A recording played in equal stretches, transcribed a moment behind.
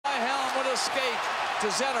to skate to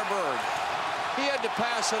Zetterberg. He had to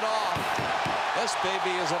pass it off. This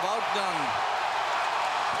baby is about done.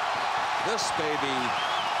 This baby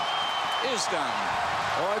is done.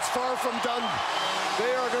 Oh, it's far from done. They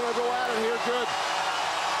are going to go at it here good.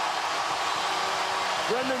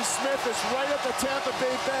 Brendan Smith is right at the Tampa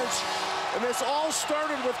Bay bench. And this all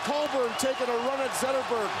started with Colburn taking a run at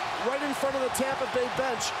Zetterberg right in front of the Tampa Bay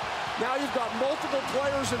bench. Now you've got multiple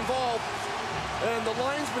players involved, and the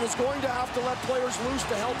linesman is going to have to let players loose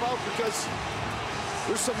to help out because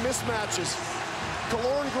there's some mismatches.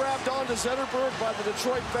 Killorn grabbed onto Zetterberg by the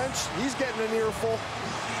Detroit bench. He's getting an earful.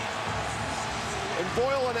 And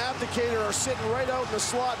Boyle and Abdelkader are sitting right out in the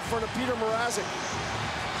slot in front of Peter Mrazek.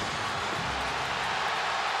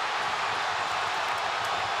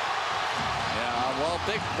 Well,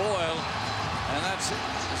 big Boyle, and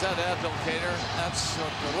is that Abdelkader? That's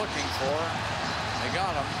what they're looking for. They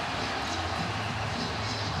got him.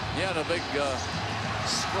 He had a big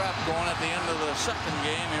scrap going at the end of the second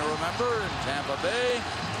game, you remember, in Tampa Bay.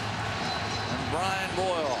 And Brian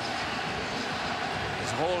Boyle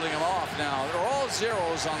is holding him off now. They're all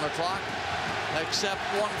zeros on the clock, except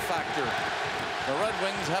one factor. The Red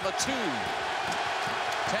Wings have a 2.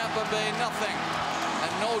 Tampa Bay nothing,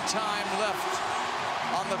 and no time left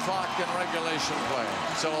on the clock in regulation play.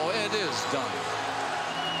 So it is done.